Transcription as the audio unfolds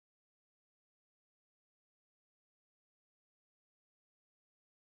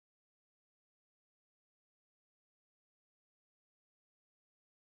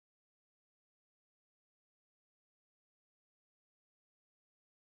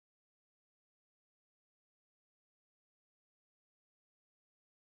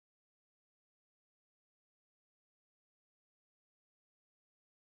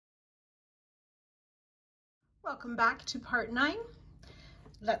Welcome back to part 9.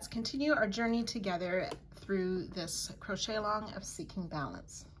 Let's continue our journey together through this crochet along of seeking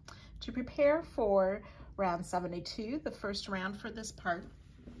balance. To prepare for round 72, the first round for this part,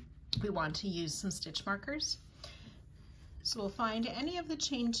 we want to use some stitch markers. So we'll find any of the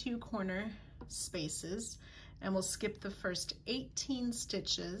chain 2 corner spaces and we'll skip the first 18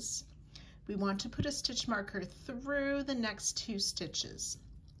 stitches. We want to put a stitch marker through the next 2 stitches.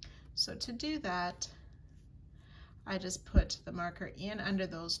 So to do that, I just put the marker in under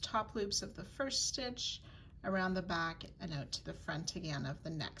those top loops of the first stitch, around the back and out to the front again of the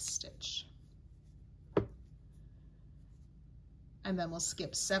next stitch. And then we'll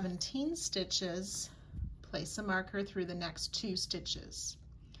skip 17 stitches, place a marker through the next 2 stitches.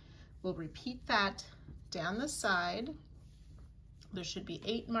 We'll repeat that down the side. There should be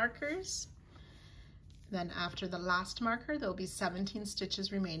 8 markers. Then after the last marker, there'll be 17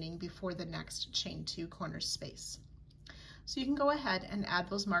 stitches remaining before the next chain 2 corner space. So you can go ahead and add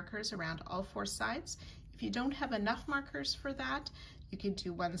those markers around all 4 sides. If you don't have enough markers for that, you could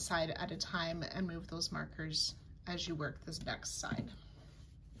do one side at a time and move those markers as you work this next side.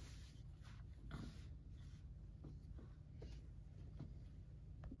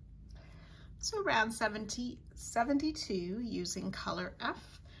 So round 72 using color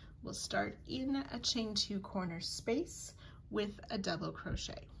F, we'll start in a chain 2 corner space with a double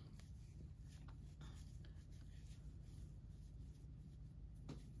crochet.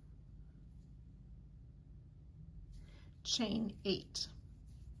 Chain 8.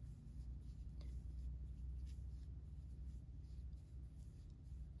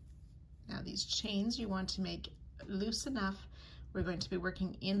 Now these chains you want to make loose enough. We're going to be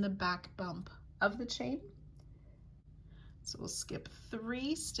working in the back bump of the chain. So we'll skip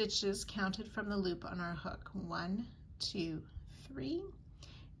 3 stitches counted from the loop on our hook. 1, 2, 3.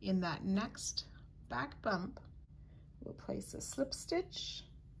 In that next back bump, we'll place a slip stitch,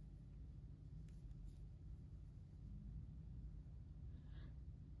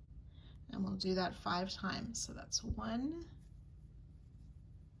 and we'll do that 5 times. So that's 1,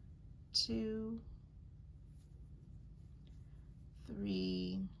 2,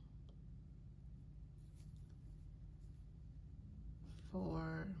 3,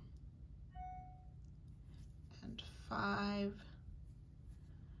 4, and 5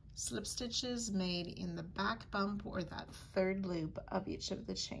 slip stitches made in the back bump or that 3rd loop of each of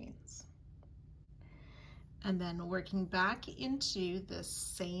the chains. And then working back into the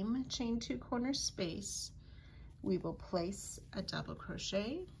same chain 2 corner space, we will place a double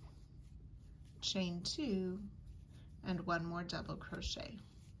crochet, chain 2, and 1 more double crochet.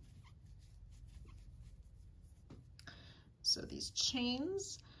 So these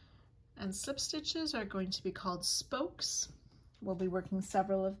chains and slip stitches are going to be called spokes. We'll be working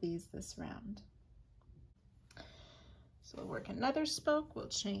several of these this round. So we'll work another spoke, we'll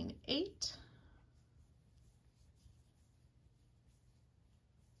chain 8,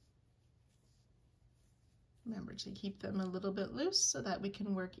 remember to keep them a little bit loose so that we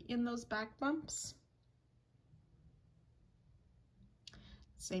can work in those back bumps.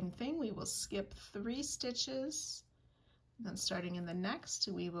 Same thing, we will skip 3 stitches, and then starting in the next,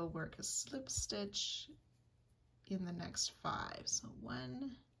 we will work a slip stitch in the next 5. So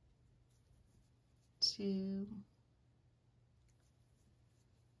 1, 2,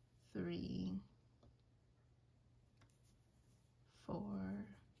 3, 4,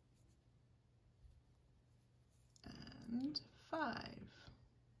 and 5.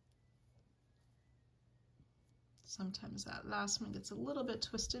 Sometimes that last one gets a little bit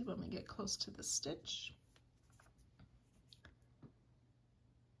twisted when we get close to the stitch.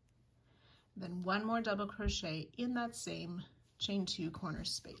 Then 1 more double crochet in that same chain 2 corner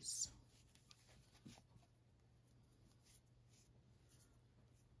space.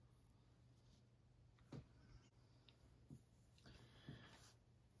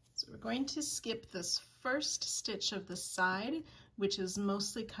 So we're going to skip this first stitch of the side, which is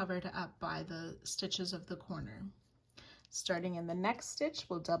mostly covered up by the stitches of the corner. Starting in the next stitch,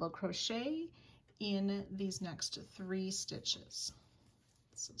 we'll double crochet in these next 3 stitches.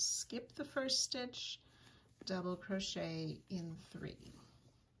 So skip the first stitch, double crochet in 3.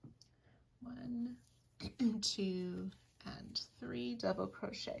 1, 2, and 3 double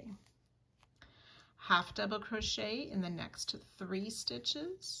crochet. Half double crochet in the next 3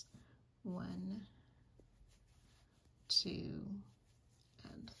 stitches. 1, 2,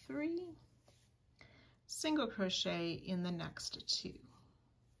 and 3. Single crochet in the next 2.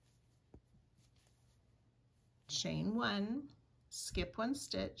 Chain 1, skip 1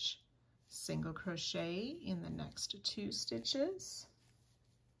 stitch, single crochet in the next 2 stitches,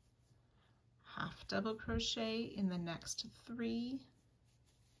 half double crochet in the next 3,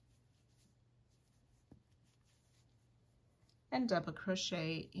 and double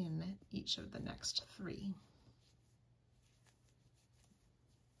crochet in each of the next 3.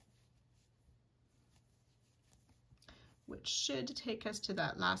 Which should take us to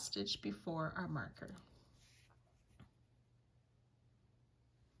that last stitch before our marker.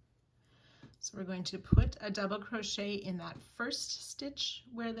 So we're going to put a double crochet in that first stitch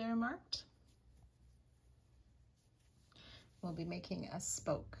where they're marked. We'll be making a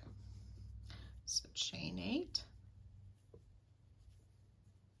spoke. So chain 8,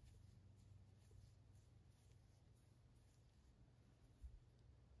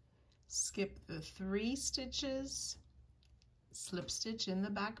 skip the 3 stitches, slip stitch in the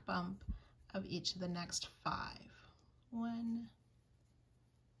back bump of each of the next 5. 1,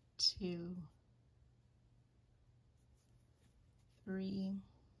 2, 3,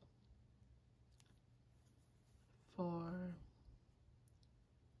 4,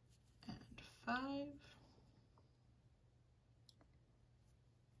 and 5.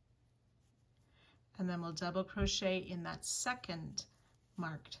 And then we'll double crochet in that second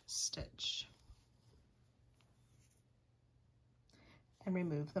marked stitch and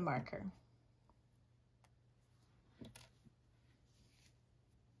remove the marker.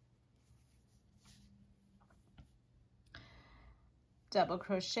 Double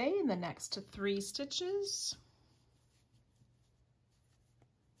crochet in the next 3 stitches.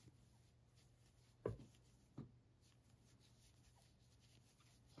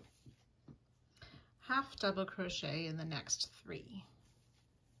 Half double crochet in the next 3.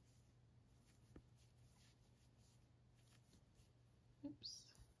 Oops.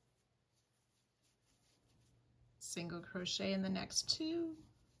 Single crochet in the next 2.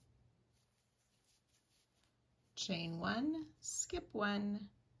 Chain 1, skip 1,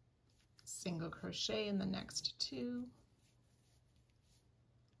 single crochet in the next 2,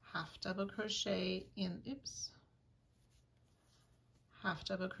 half double crochet in, half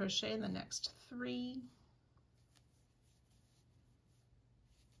double crochet in the next 3,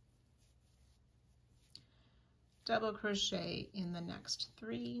 double crochet in the next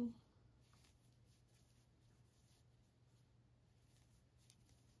 3,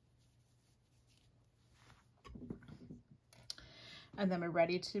 and then we're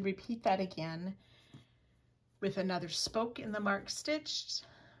ready to repeat that again with another spoke in the marked stitch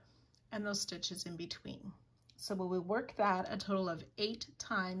and those stitches in between. So we will work that a total of 8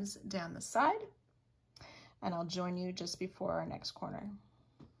 times down the side, and I'll join you just before our next corner.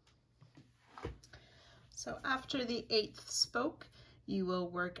 So after the 8th spoke, you will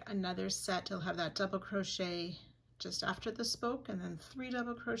work another set. You'll have that double crochet just after the spoke, and then 3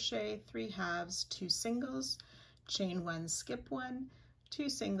 double crochet, 3 halves, 2 singles, chain 1, skip 1, 2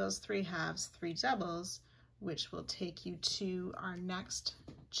 singles, 3 halves, 3 doubles, which will take you to our next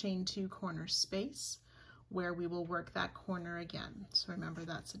chain 2 corner space where we will work that corner again. So remember,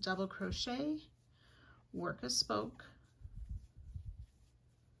 that's a double crochet, work a spoke,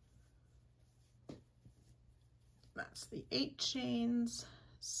 that's the 8 chains,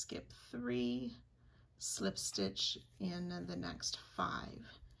 skip 3, slip stitch in the next 5,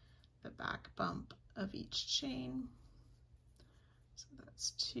 the back bump of each chain. So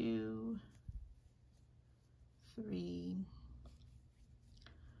that's 2, 3,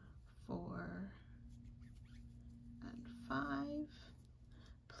 4, and 5.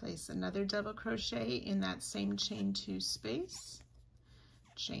 Place another double crochet in that same chain 2 space,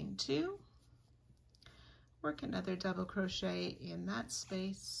 chain 2, work another double crochet in that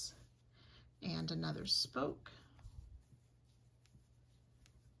space and another spoke,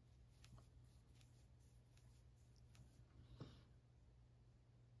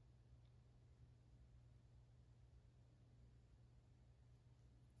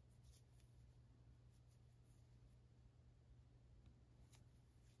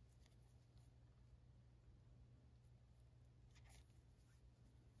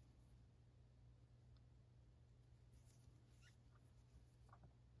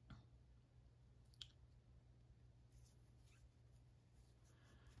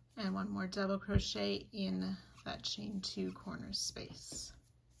 and one more double crochet in that chain 2 corner space.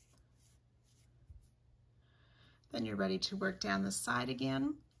 Then you're ready to work down the side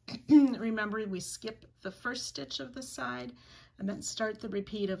again. Remember, we skip the first stitch of the side and then start the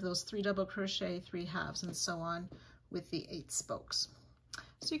repeat of those 3 double crochet, 3 halves, and so on with the 8 spokes.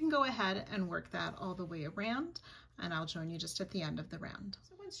 So you can go ahead and work that all the way around, and I'll join you just at the end of the round.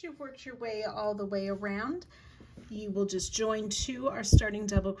 So once you've worked your way all the way around, you will just join to our starting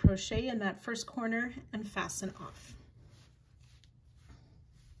double crochet in that first corner and fasten off.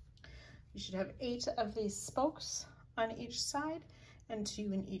 You should have 8 of these spokes on each side and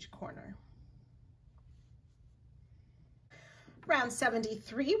 2 in each corner. Round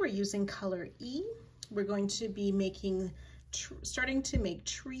 73, we're using color E. We're going to be starting to make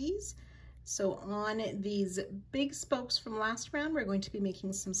trees. So on these big spokes from last round, we're going to be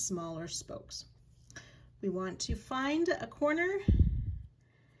making some smaller spokes. We want to find a corner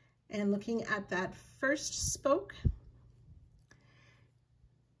and looking at that first spoke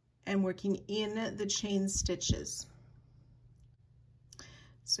and working in the chain stitches.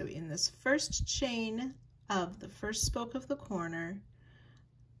 So in this first chain of the first spoke of the corner,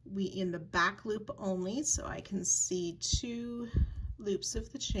 we in the back loop only, so I can see 2 loops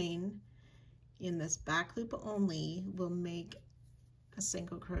of the chain. In this back loop only, we'll make a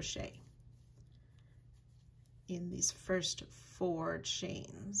single crochet in these first 4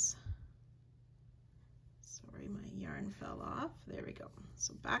 chains. Sorry, my yarn fell off. There we go.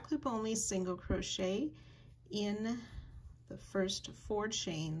 So back loop only, single crochet in the first 4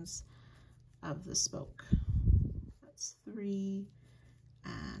 chains of the spoke. That's 3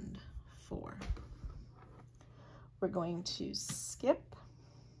 and 4. We're going to skip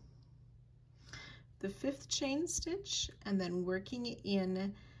the 5th chain stitch and then working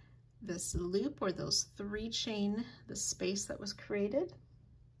in this loop or those 3 chain, the space that was created,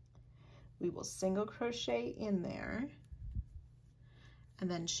 we will single crochet in there and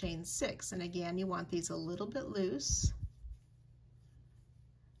then chain 6. And again, you want these a little bit loose.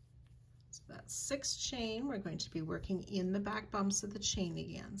 So that's 6th chain. We're going to be working in the back bumps of the chain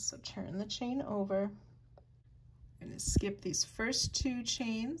again. So turn the chain over. I'm going to skip these first 2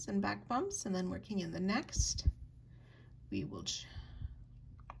 chains and back bumps, and then working in the next, we'll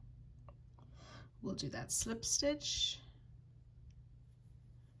do that slip stitch,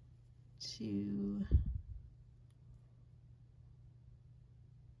 2,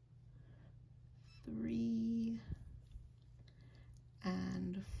 3,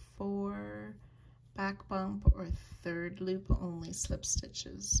 and 4 back bump or 3rd loop only slip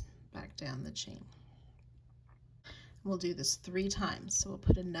stitches back down the chain. We'll do this 3 times. So we'll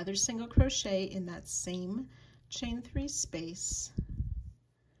put another single crochet in that same chain 3 space,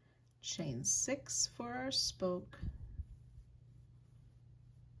 chain 6 for our spoke,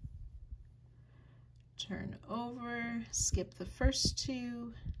 turn over, skip the first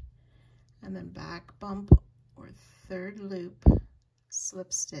 2, and then back bump or 3rd loop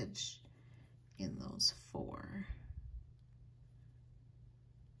slip stitch in those 4.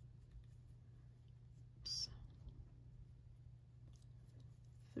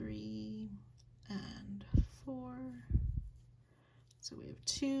 3 and 4. So we have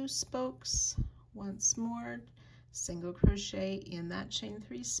 2 spokes. Once more, single crochet in that chain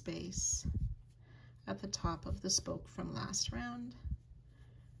 3 space at the top of the spoke from last round,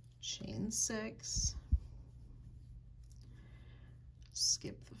 chain 6,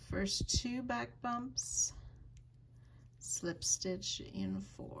 skip the first 2 back bumps, slip stitch in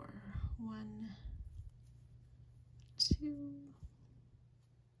 4, 1, 2,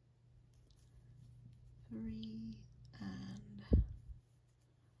 3 and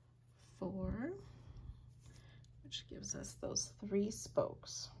 4, which gives us those 3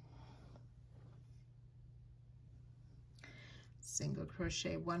 spokes. Single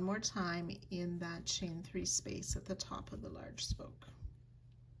crochet one more time in that chain 3 space at the top of the large spoke.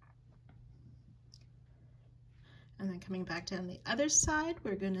 And then coming back down the other side,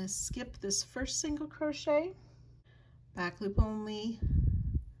 we're going to skip this first single crochet, back loop only,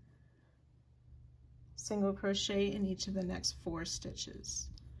 single crochet in each of the next 4 stitches.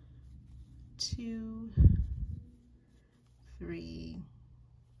 2, 3,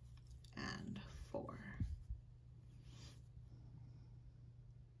 and 4.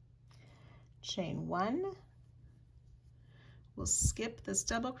 Chain 1, we'll skip this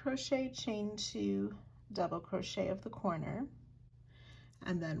double crochet, chain 2, double crochet of the corner,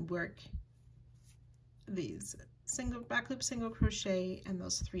 and then work these single back loop single crochet and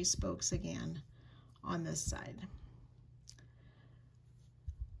those 3 spokes again on this side.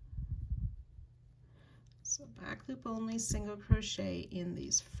 So back loop only, single crochet in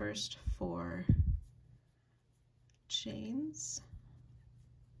these first 4 chains.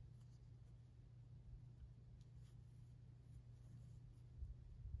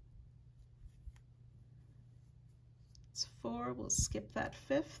 It's 4, we'll skip that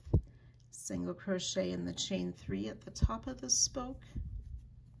 5th, single crochet in the chain 3 at the top of the spoke,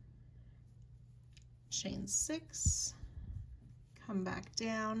 chain 6, come back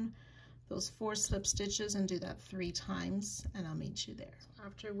down. those 4 slip stitches and do that 3 times, and I'll meet you there.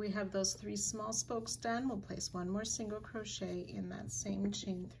 After we have those 3 small spokes done, we'll place 1 more single crochet in that same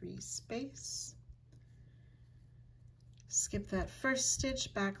chain 3 space. Skip that first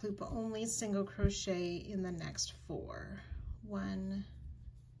stitch, back loop only, single crochet in the next 4. 1,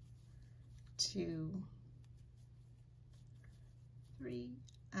 2, 3,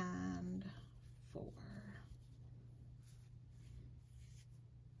 and 4.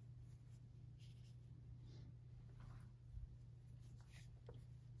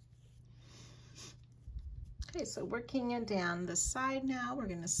 Okay, so working it down the side now, we're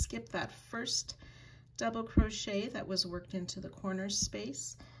going to skip that first double crochet that was worked into the corner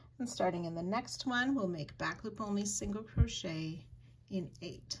space, and starting in the next one, we'll make back loop only single crochet in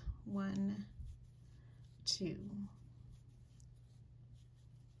 8. 1, 2,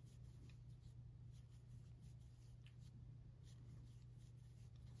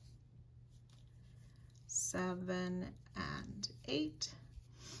 7, and 8.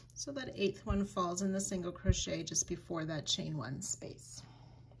 So that 8th one falls in the single crochet just before that chain 1 space.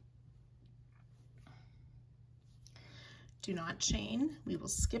 Do not chain. We will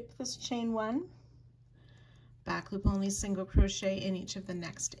skip this chain 1, back loop only single crochet in each of the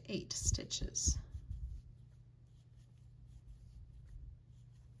next 8 stitches.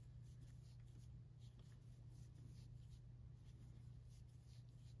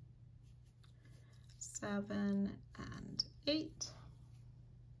 Seven and 8.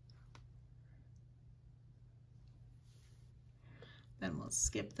 Then we'll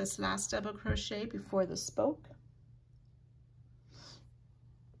skip this last double crochet before the spoke.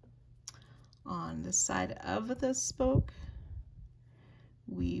 On the side of the spoke,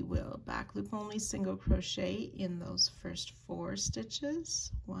 we will back loop only single crochet in those first 4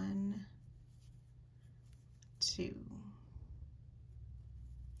 stitches. 1, 2,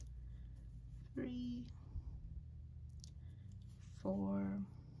 3, 4,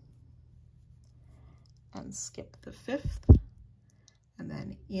 and skip the 5th. And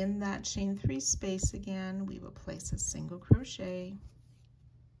then in that chain 3 space again, we will place a single crochet,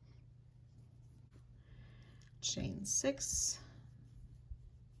 chain 6,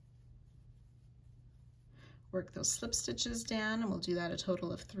 work those slip stitches down, and we'll do that a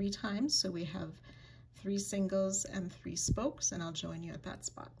total of 3 times. So we have 3 singles and 3 spokes, and I'll join you at that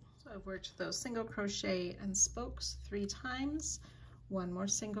spot. So I've worked those single crochet and spokes 3 times, 1 more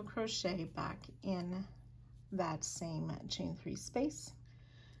single crochet back in that same chain 3 space,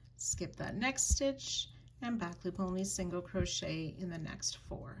 skip that next stitch, and back loop only single crochet in the next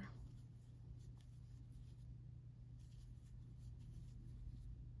 4.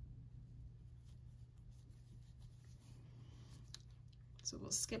 So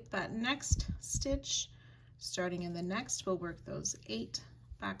we'll skip that next stitch. Starting in the next, we'll work those 8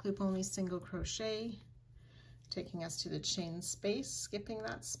 back loop only single crochet, taking us to the chain space, skipping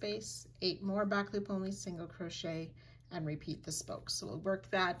that space, 8 more back loop only single crochet, and repeat the spokes. So we'll work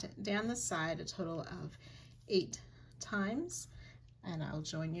that down the side a total of 8 times, and I'll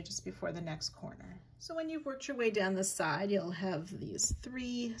join you just before the next corner. So when you've worked your way down the side, you'll have these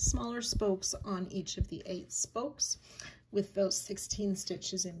 3 smaller spokes on each of the 8 spokes with those 16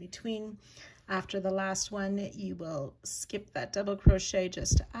 stitches in between. After the last one, you will skip that double crochet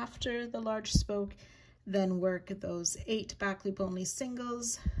just after the large spoke, then work those 8 back loop only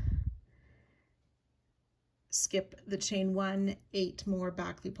singles, skip the chain 1, 8 more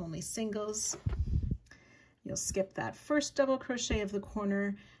back loop only singles. You'll skip that first double crochet of the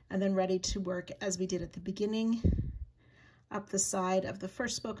corner, and then ready to work as we did at the beginning, up the side of the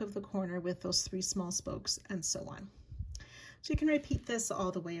first spoke of the corner with those 3 small spokes, and so on. So you can repeat this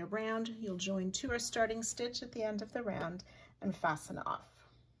all the way around. You'll join to our starting stitch at the end of the round and fasten off.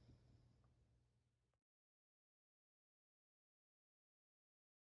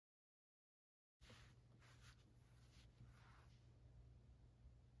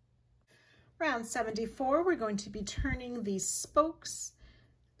 Round 74, we're going to be turning these spokes.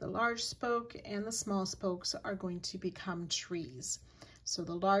 The large spoke and the small spokes are going to become trees. So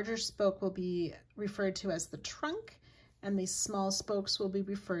the larger spoke will be referred to as the trunk, and these small spokes will be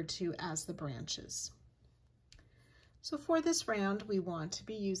referred to as the branches. So for this round, we want to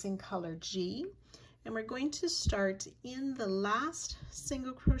be using color G, and we're going to start in the last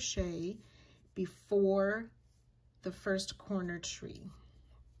single crochet before the first corner tree.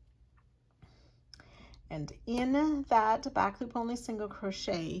 And in that back loop only single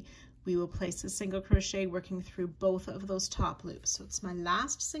crochet, we will place a single crochet working through both of those top loops. So it's my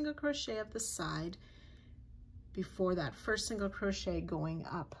last single crochet of the side before that first single crochet going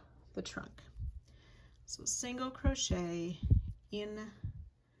up the trunk. So single crochet in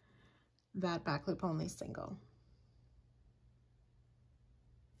that back loop only single.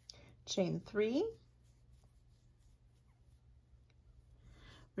 Chain 3.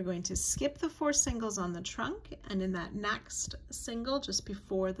 We're going to skip the 4 singles on the trunk, and in that next single just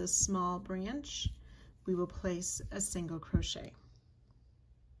before the small branch, we will place a single crochet.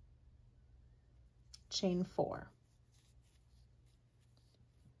 Chain 4.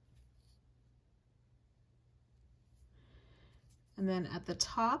 And then at the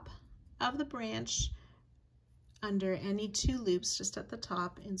top of the branch, under any 2 loops just at the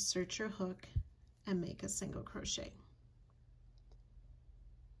top, insert your hook and make a single crochet.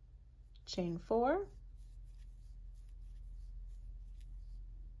 Chain 4.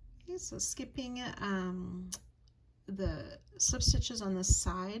 Okay, so skipping the slip stitches on the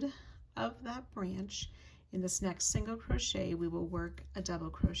side of that branch, in this next single crochet we will work a double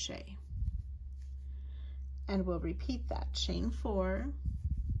crochet. And we'll repeat that. Chain 4,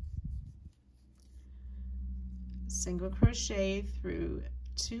 single crochet through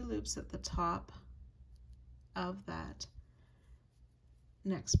 2 loops at the top of that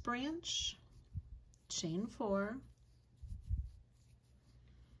next branch, chain 4,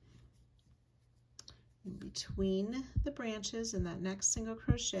 in between the branches in that next single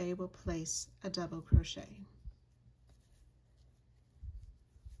crochet we'll place a double crochet.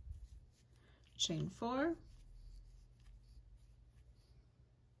 Chain 4,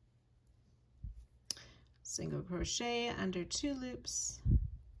 single crochet under 2 loops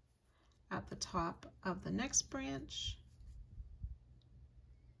at the top of the next branch,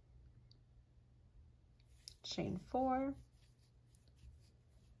 chain 4,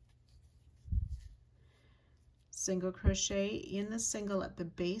 single crochet in the single at the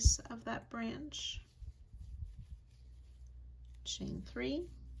base of that branch, chain 3,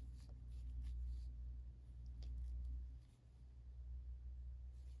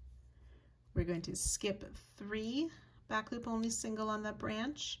 we're going to skip 3 back loop only single on that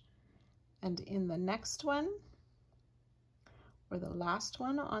branch, and in the next one, or the last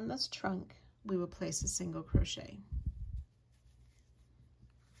one on this trunk, we will place a single crochet.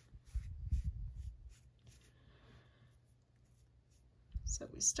 So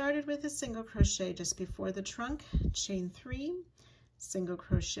we started with a single crochet just before the trunk, chain 3, single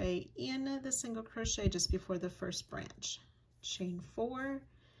crochet in the single crochet just before the first branch, chain 4,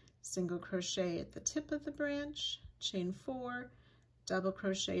 single crochet at the tip of the branch, chain 4, double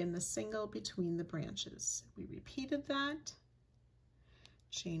crochet in the single between the branches. We repeated that.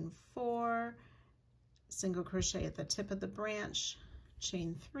 Chain 4, single crochet at the tip of the branch,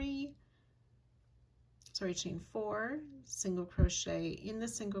 chain 4, single crochet in the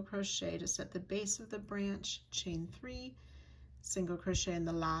single crochet just at the base of the branch, chain 3, single crochet in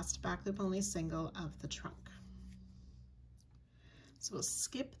the last back loop only single of the trunk. So we'll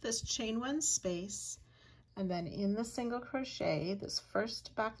skip this chain 1 space, and then in the single crochet, this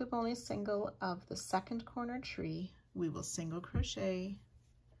first back loop only single of the second corner tree, we will single crochet,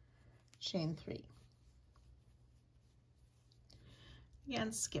 chain 3.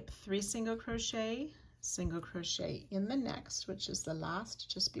 Again, skip 3 single crochet in the next, which is the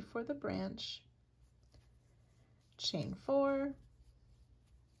last just before the branch, chain 4,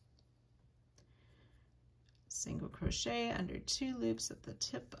 single crochet under 2 loops at the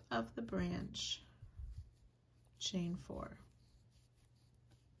tip of the branch, chain 4.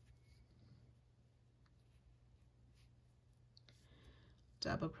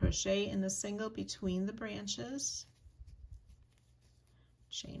 Double crochet in the single between the branches,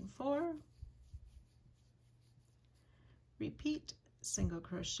 chain 4, repeat, single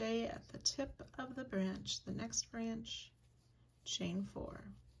crochet at the tip of the branch, the next branch, chain 4.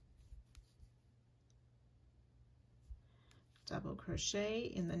 Double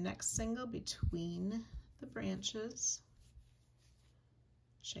crochet in the next single between the branches,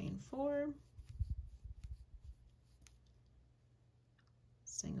 chain 4,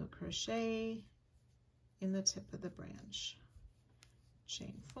 single crochet in the tip of the branch,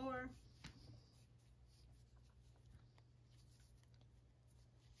 chain 4,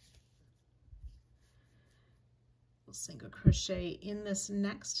 we'll single crochet in this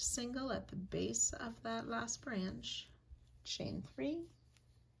next single at the base of that last branch, chain 3,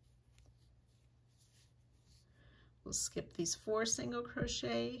 we'll skip these 4 single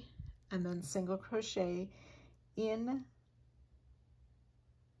crochet and then single crochet in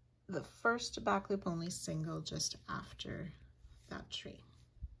the first back loop only single just after that tree.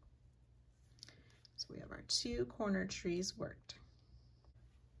 So we have our 2 corner trees worked.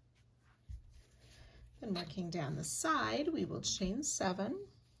 Then working down the side, we will chain 7,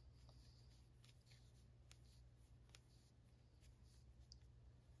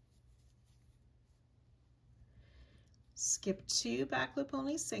 skip 2 back loop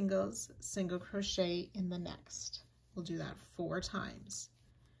only singles, single crochet in the next. We'll do that 4 times.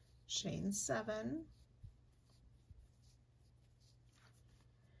 Chain 7,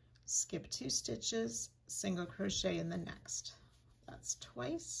 skip 2 stitches, single crochet in the next. That's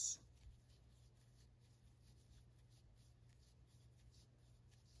twice.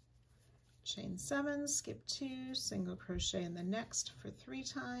 Chain 7, skip 2, single crochet in the next for 3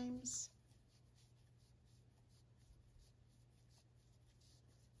 times.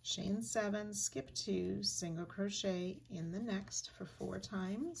 Chain 7, skip 2, single crochet in the next for 4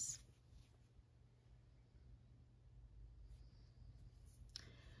 times.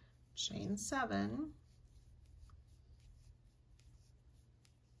 Chain 7,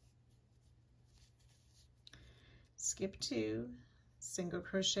 skip 2, single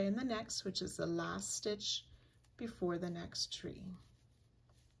crochet in the next, which is the last stitch before the next tree.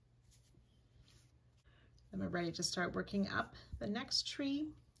 Then we're ready to start working up the next tree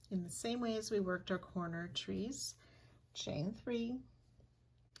in the same way as we worked our corner trees. Chain 3,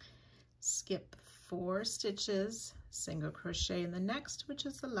 skip 4 stitches, single crochet in the next, which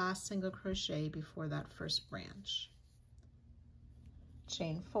is the last single crochet before that first branch.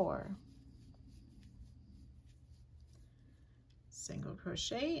 Chain 4, single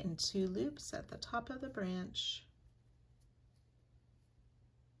crochet in 2 loops at the top of the branch.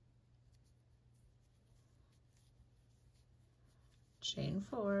 Chain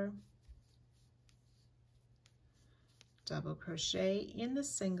 4, double crochet in the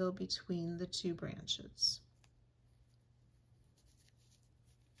single between the 2 branches.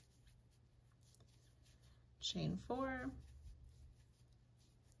 Chain 4,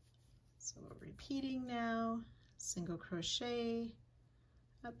 so we're repeating now, single crochet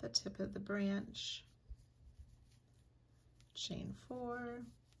at the tip of the branch, chain 4,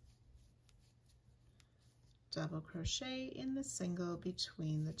 double crochet in the single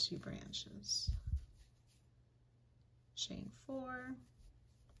between the 2 branches, chain 4,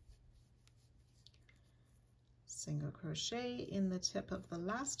 single crochet in the tip of the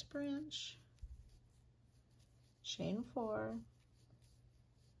last branch, chain 4,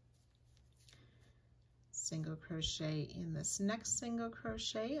 single crochet in this next single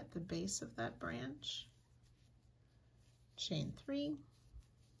crochet at the base of that branch, chain 3,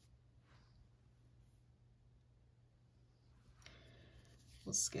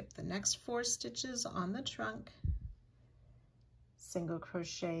 we'll skip the next 4 stitches on the trunk, single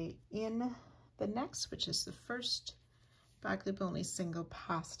crochet in the next, which is the first back loop only single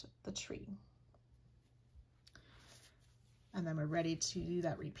past the tree. And then we're ready to do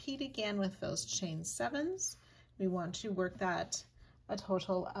that repeat again with those chain 7s. We want to work that a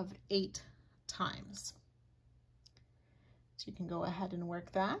total of 8 times. So you can go ahead and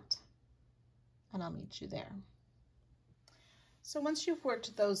work that, and I'll meet you there. So once you've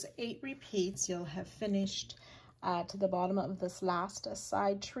worked those 8 repeats, you'll have finished to the bottom of this last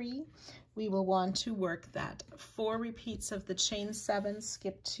side tree. We will want to work that 4 repeats of the chain 7,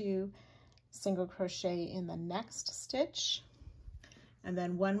 skip 2, single crochet in the next stitch, and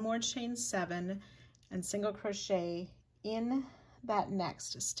then 1 more chain 7 and single crochet in that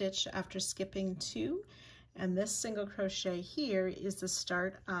next stitch after skipping 2, and this single crochet here is the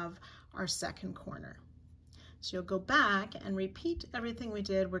start of our second corner. So you'll go back and repeat everything we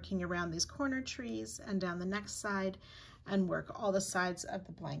did working around these corner trees and down the next side and work all the sides of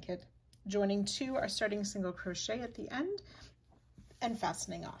the blanket, joining 2 our starting single crochet at the end and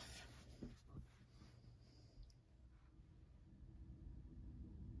fastening off.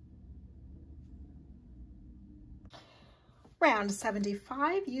 Round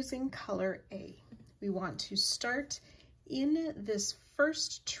 75 using color A. We want to start in this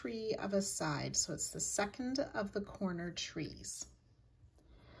first tree of a side, so it's the second of the corner trees.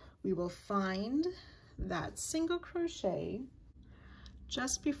 We will find that single crochet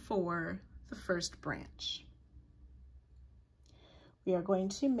just before the first branch. We are going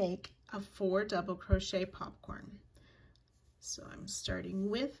to make a 4 double crochet popcorn. So I'm starting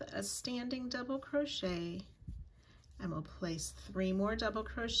with a standing double crochet, and we'll place 3 more double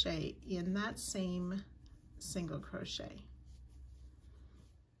crochet in that same single crochet.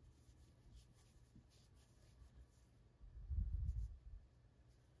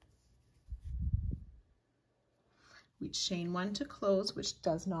 We chain 1 to close, which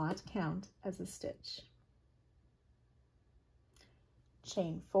does not count as a stitch.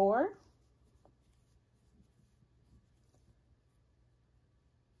 Chain 4,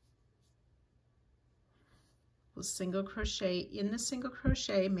 we'll single crochet in the single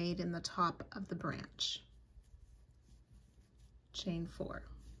crochet made in the top of the branch. Chain 4.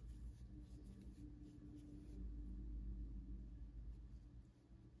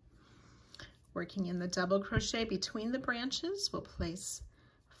 Working in the double crochet between the branches, we'll place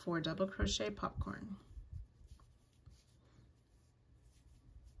 4 double crochet popcorn.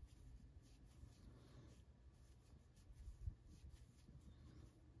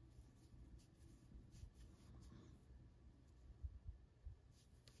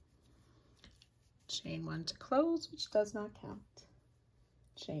 Chain 1 to close, which does not count.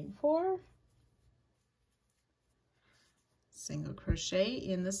 Chain 4, single crochet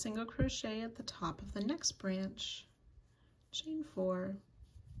in the single crochet at the top of the next branch, chain 4,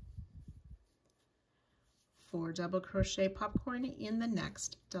 4 double crochet popcorn in the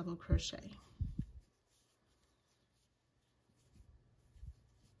next double crochet.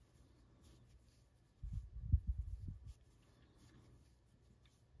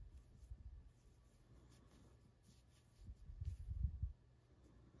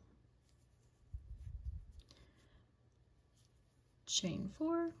 Chain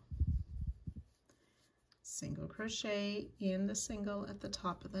 4, single crochet in the single at the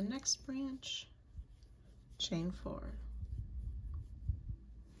top of the next branch, chain 4.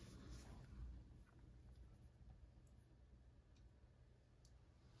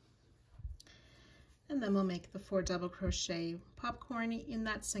 And then we'll make the 4 double crochet popcorn in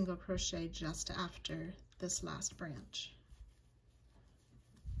that single crochet just after this last branch.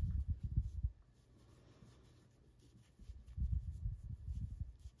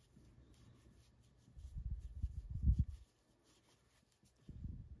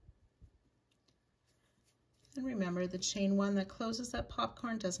 And remember, the chain 1 that closes that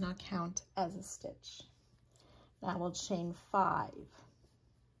popcorn does not count as a stitch. Now we'll chain 5.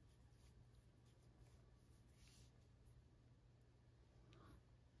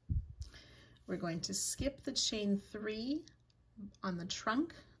 We're going to skip the chain 3 on the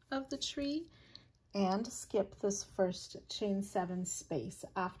trunk of the tree and skip this first chain 7 space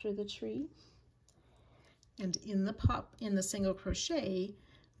after the tree. And in the single crochet,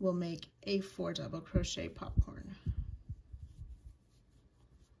 we'll make a 4 double crochet popcorn.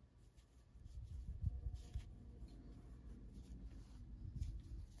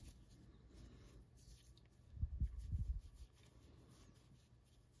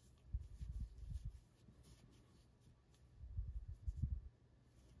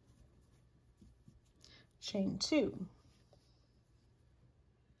 Chain 2.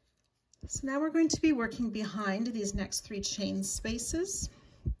 So now we're going to be working behind these next 3 chain spaces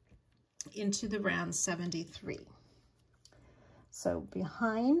into the round 73. So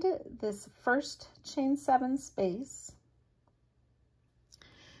behind this first chain 7 space,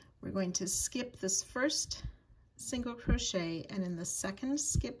 we're going to skip this first single crochet, and in the second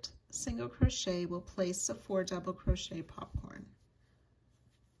skipped single crochet, we'll place a 4 double crochet popcorn.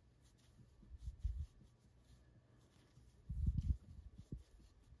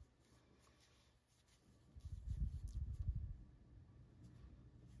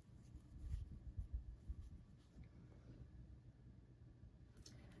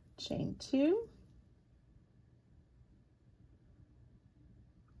 Chain 2,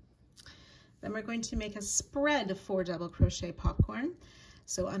 then we're going to make a spread of 4 double crochet popcorn.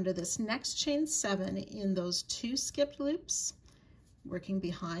 So under this next chain 7 in those 2 skipped loops, working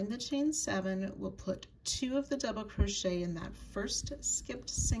behind the chain 7, we'll put 2 of the double crochet in that first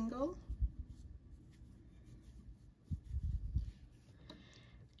skipped single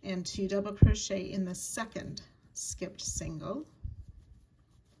and 2 double crochet in the second skipped single.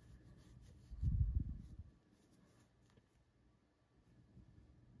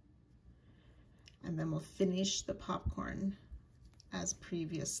 And then we'll finish the popcorn as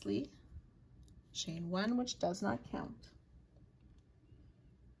previously. Chain 1, which does not count.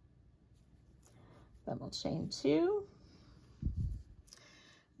 Then we'll chain 2.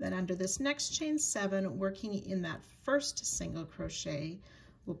 Then under this next chain 7, working in that first single crochet,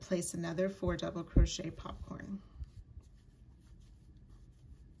 we'll place another 4 double crochet popcorn.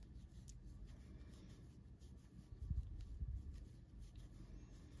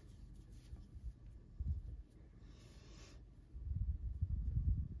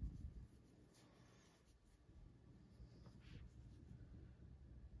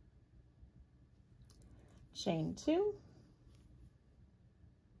 Chain 2,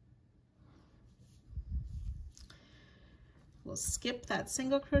 we'll skip that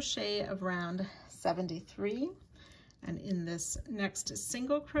single crochet of round 73, and in this next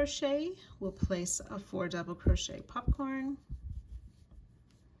single crochet we'll place a 4 double crochet popcorn,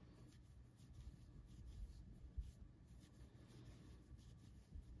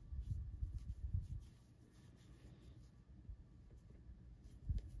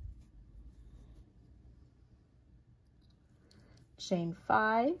 chain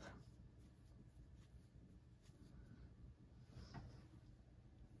 5,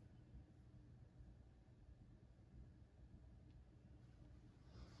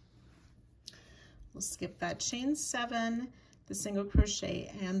 we'll skip that chain 7, the single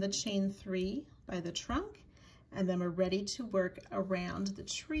crochet and the chain 3 by the trunk, and then we're ready to work around the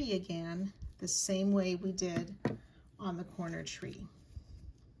tree again the same way we did on the corner tree.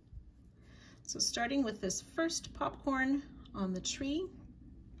 So starting with this first popcorn on the tree,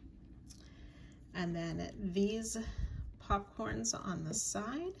 and then these popcorns on the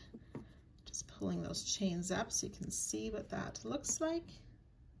side, just pulling those chains up so you can see what that looks like.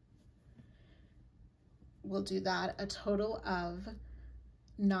 We'll do that a total of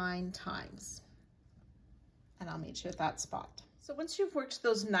 9 times, and I'll meet you at that spot. So once you've worked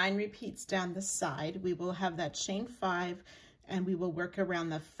those 9 repeats down the side, we will have that chain 5, and we will work around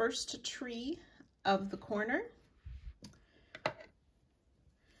the first tree of the corner.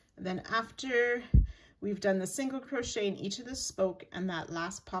 And then after we've done the single crochet in each of the spoke and that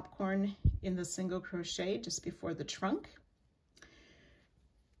last popcorn in the single crochet just before the trunk,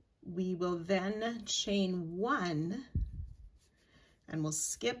 we will then chain 1, and we'll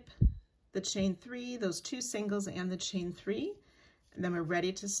skip the chain 3, those 2 singles and the chain 3, and then we're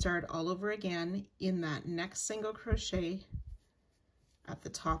ready to start all over again in that next single crochet at the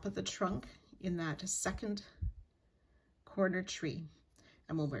top of the trunk in that second corner tree.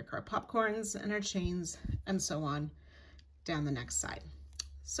 And we'll work our popcorns and our chains and so on down the next side.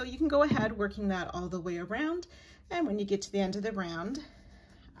 So you can go ahead working that all the way around, and when you get to the end of the round,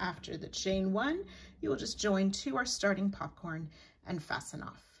 after the chain 1, you will just join to our starting popcorn and fasten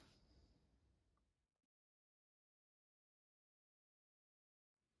off.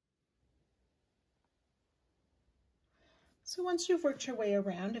 So once you've worked your way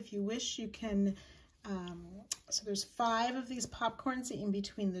around, if you wish, you can, so there's 5 of these popcorns in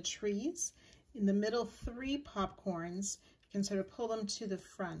between the trees. In the middle 3 popcorns, you can sort of pull them to the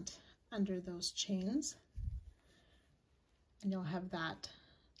front under those chains, and you'll have that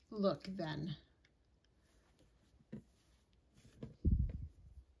look then.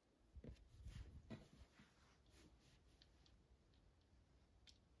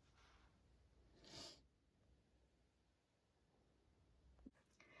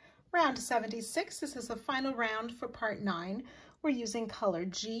 Round 76, this is the final round for part 9. We're using color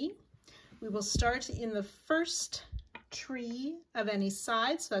G. We will start in the first tree of any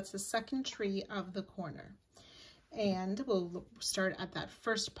side, so that's the second tree of the corner. And we'll start at that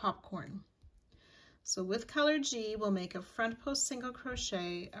first popcorn. So with color G, we'll make a front post single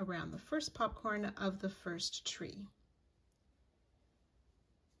crochet around the first popcorn of the first tree.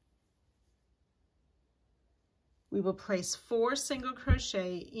 We will place 4 single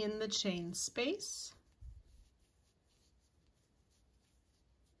crochet in the chain space.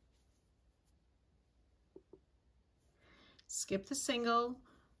 Skip the single,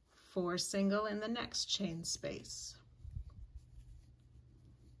 4 single in the next chain space.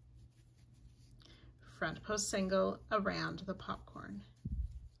 Front post single around the popcorn.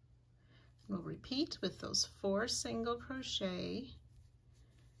 We'll repeat with those 4 single crochet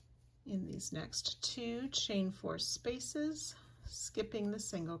in these next 2 chain 4 spaces, skipping the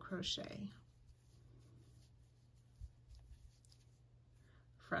single crochet.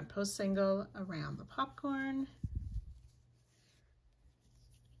 Front post single around the popcorn.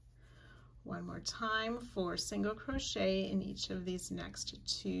 One more time, 4 single crochet in each of these next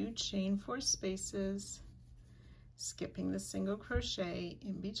 2 chain 4 spaces, skipping the single crochet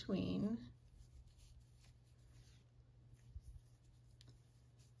in between.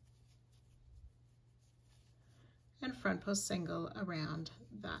 And front post single around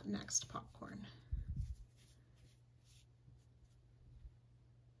that next popcorn.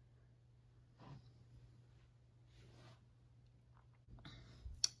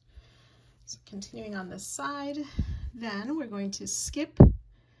 So continuing on this side, then we're going to skip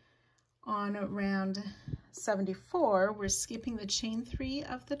on round 74. We're skipping the chain 3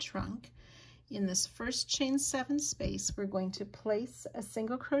 of the trunk. In this first chain 7 space, we're going to place a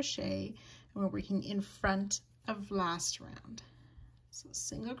single crochet, and we're working in front of last round. So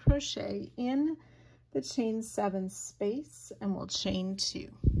single crochet in the chain 7 space, and we'll chain 2.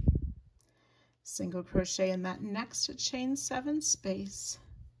 Single crochet in that next chain 7 space,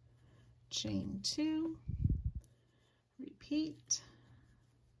 chain 2, repeat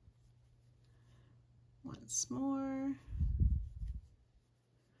once more,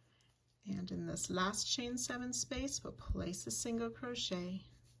 and in this last chain 7 space, we'll place a single crochet.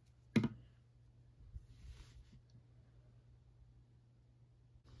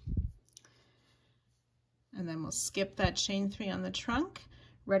 And then we'll skip that chain 3 on the trunk,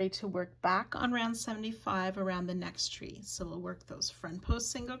 ready to work back on round 75 around the next tree. So we'll work those front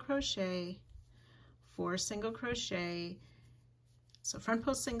post single crochet, 4 single crochet, So front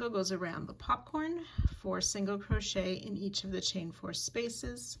post single goes around the popcorn, 4 single crochet in each of the chain 4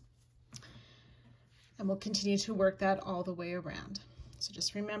 spaces, and we'll continue to work that all the way around. So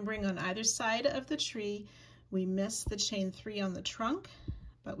just remembering on either side of the tree, we miss the chain 3 on the trunk,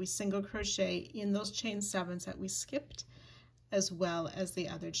 but we single crochet in those chain 7s that we skipped, as well as the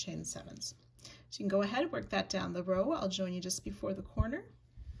other chain 7s. So you can go ahead and work that down the row. I'll join you just before the corner.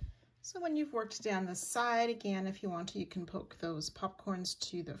 So when you've worked down the side, again, if you want to, you can poke those popcorns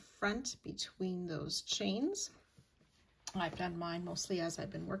to the front between those chains. I've done mine mostly as I've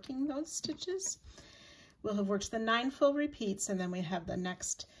been working those stitches. We'll have worked the 9 full repeats, and then we have the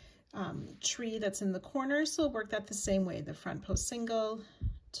next tree that's in the corner, so we'll work that the same way. The front post single,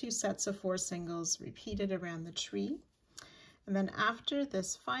 2 sets of 4 singles repeated around the tree. And then after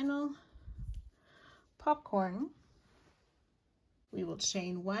this final popcorn, we will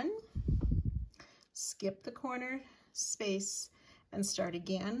chain 1, skip the corner space, and start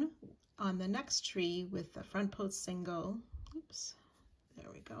again on the next tree with the front post single. Oops, there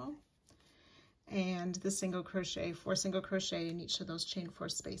we go. And the single crochet, 4 single crochet in each of those chain 4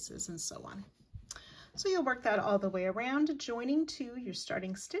 spaces, and so on. So you'll work that all the way around, joining to your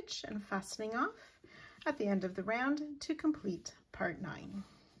starting stitch and fastening off at the end of the round to complete part 9.